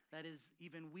else that is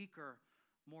even weaker,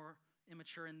 more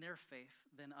immature in their faith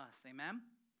than us. Amen?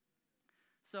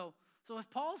 So if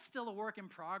Paul's still a work in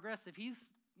progress, if he's,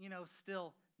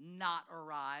 still not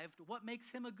arrived, what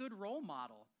makes him a good role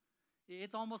model?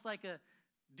 It's almost like a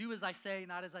do as I say,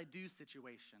 not as I do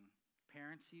situation.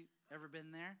 Parents, you ever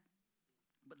been there?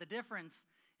 But the difference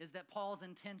is that Paul's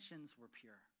intentions were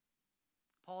pure.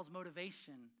 Paul's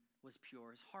motivation was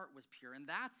pure. His heart was pure. And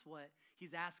that's what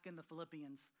he's asking the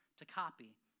Philippians to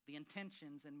copy, the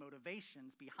intentions and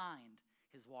motivations behind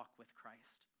his walk with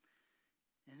Christ.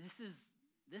 And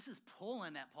this is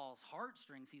pulling at Paul's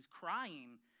heartstrings. He's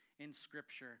crying in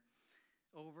Scripture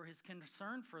over his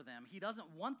concern for them. He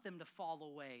doesn't want them to fall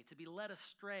away, to be led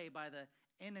astray by the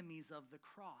enemies of the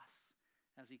cross,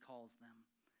 as he calls them.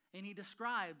 And he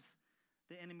describes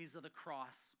the enemies of the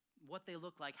cross, what they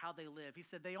look like, how they live. He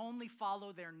said they only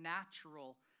follow their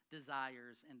natural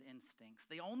desires and instincts.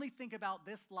 They only think about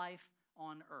this life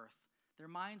on earth. Their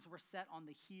minds were set on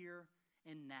the here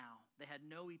and now. They had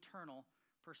no eternal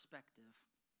perspective.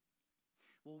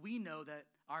 Well, we know that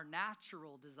our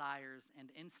natural desires and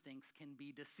instincts can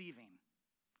be deceiving.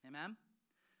 Amen?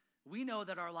 We know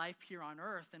that our life here on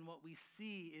earth and what we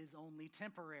see is only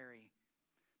temporary.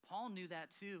 Paul knew that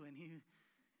too, and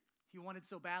he wanted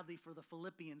so badly for the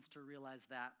Philippians to realize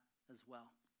that as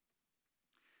well.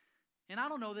 And I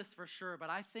don't know this for sure,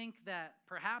 but I think that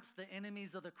perhaps the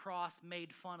enemies of the cross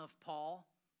made fun of Paul,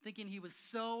 thinking he was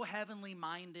so heavenly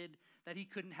minded that he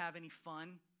couldn't have any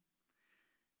fun.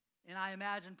 And I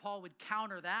imagine Paul would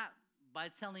counter that by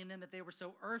telling them that they were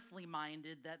so earthly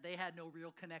minded that they had no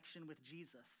real connection with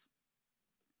Jesus.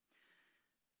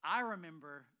 I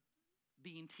remember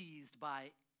being teased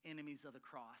by enemies of the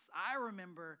cross. I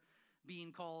remember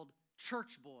being called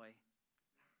church boy.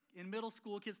 In middle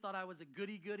school, kids thought I was a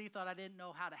goody-goody, thought I didn't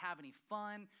know how to have any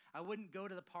fun. I wouldn't go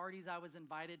to the parties I was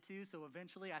invited to, so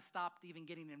eventually I stopped even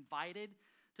getting invited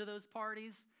to those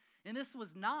parties. And this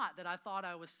was not that I thought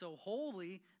I was so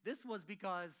holy. This was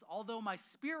because although my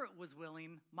spirit was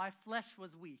willing, my flesh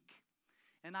was weak.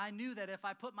 And I knew that if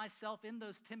I put myself in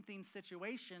those tempting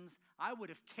situations, I would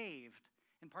have caved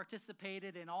and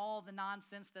participated in all the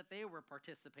nonsense that they were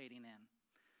participating in.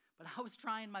 But I was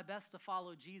trying my best to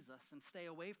follow Jesus and stay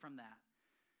away from that.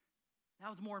 That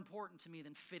was more important to me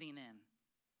than fitting in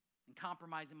and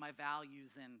compromising my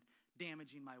values and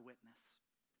damaging my witness.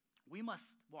 We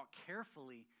must walk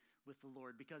carefully with the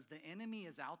Lord because the enemy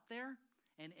is out there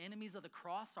and enemies of the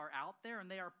cross are out there and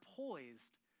they are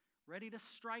poised, ready to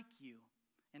strike you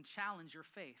and challenge your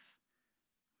faith.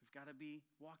 We've got to be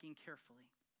walking carefully.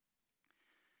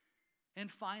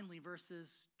 And finally, verses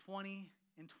 20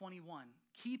 and 21,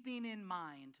 keeping in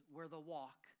mind where the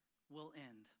walk will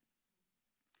end.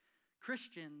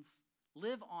 Christians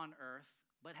live on earth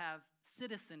but have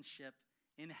citizenship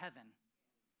in heaven.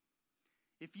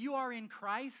 If you are in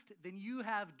Christ, then you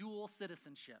have dual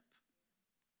citizenship.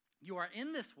 You are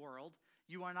in this world,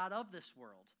 you are not of this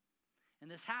world.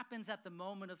 And this happens at the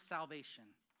moment of salvation.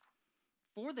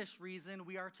 For this reason,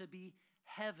 we are to be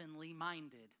heavenly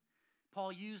minded.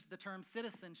 Paul used the term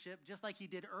citizenship just like he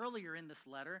did earlier in this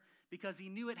letter because he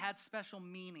knew it had special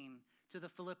meaning to the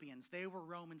Philippians. They were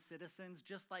Roman citizens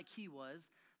just like he was.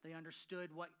 They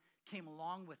understood what came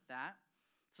along with that.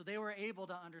 So they were able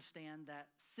to understand that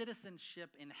citizenship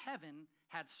in heaven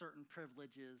had certain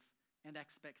privileges and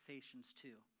expectations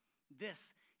too.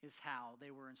 This is how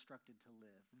they were instructed to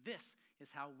live. This is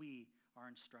how we are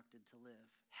instructed to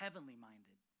live, heavenly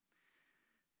minded.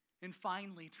 And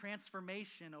finally,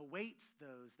 transformation awaits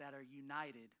those that are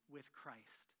united with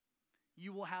Christ.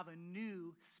 You will have a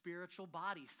new spiritual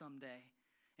body someday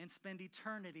and spend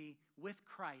eternity with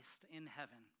Christ in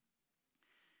heaven.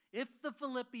 If the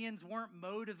Philippians weren't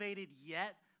motivated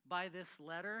yet by this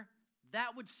letter,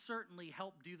 that would certainly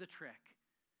help do the trick.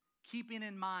 keeping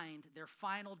in mind their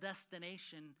final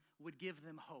destination would give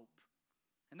them hope.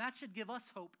 And that should give us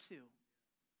hope too.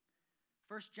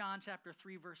 1 John chapter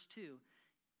 3, verse 2.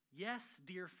 Yes,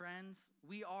 dear friends,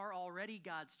 we are already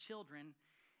God's children,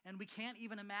 and we can't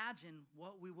even imagine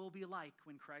what we will be like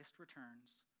when Christ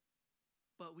returns.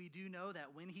 But we do know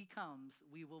that when he comes,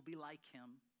 we will be like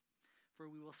him, for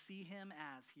we will see him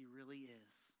as he really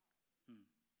is.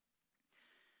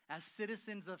 As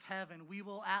citizens of heaven, we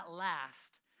will at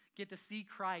last get to see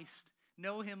Christ,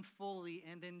 know him fully,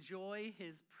 and enjoy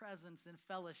his presence and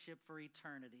fellowship for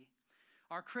eternity.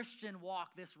 Our Christian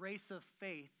walk, this race of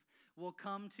faith, will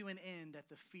come to an end at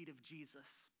the feet of Jesus.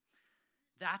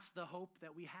 That's the hope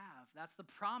that we have. That's the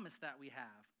promise that we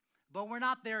have. But we're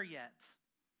not there yet.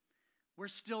 We're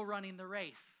still running the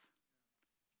race.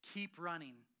 Keep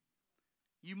running.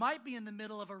 You might be in the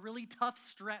middle of a really tough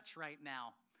stretch right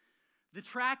now. The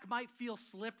track might feel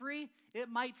slippery. It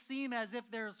might seem as if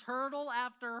there's hurdle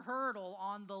after hurdle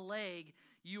on the leg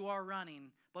you are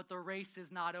running, but the race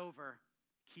is not over.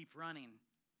 Keep running.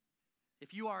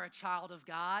 If you are a child of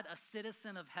God, a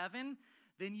citizen of heaven,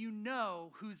 then you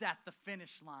know who's at the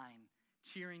finish line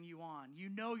cheering you on. You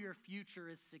know your future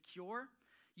is secure.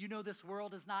 You know this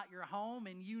world is not your home,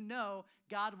 and you know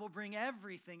God will bring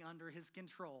everything under his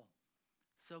control.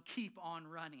 So keep on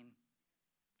running.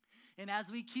 And as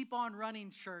we keep on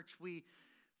running, church, we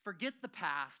forget the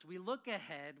past, we look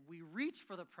ahead, we reach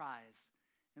for the prize,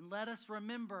 and let us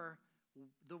remember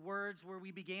the words where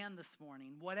we began this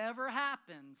morning. Whatever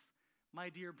happens, my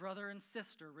dear brother and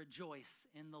sister, rejoice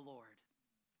in the Lord.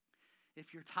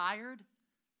 If you're tired,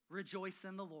 rejoice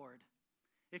in the Lord.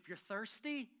 If you're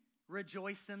thirsty,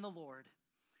 rejoice in the Lord.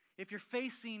 If you're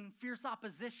facing fierce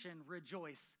opposition,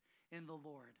 rejoice in the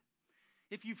Lord.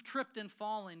 If you've tripped and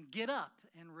fallen, get up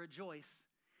and rejoice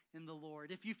in the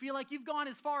Lord. If you feel like you've gone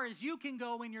as far as you can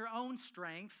go in your own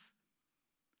strength,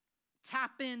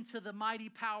 tap into the mighty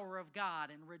power of God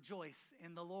and rejoice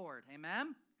in the Lord.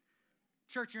 Amen?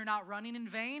 Church, you're not running in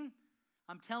vain.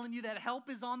 I'm telling you that help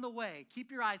is on the way.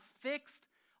 Keep your eyes fixed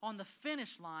on the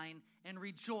finish line and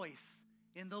rejoice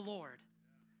in the Lord.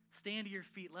 Stand to your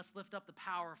feet. Let's lift up the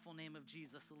powerful name of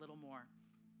Jesus a little more.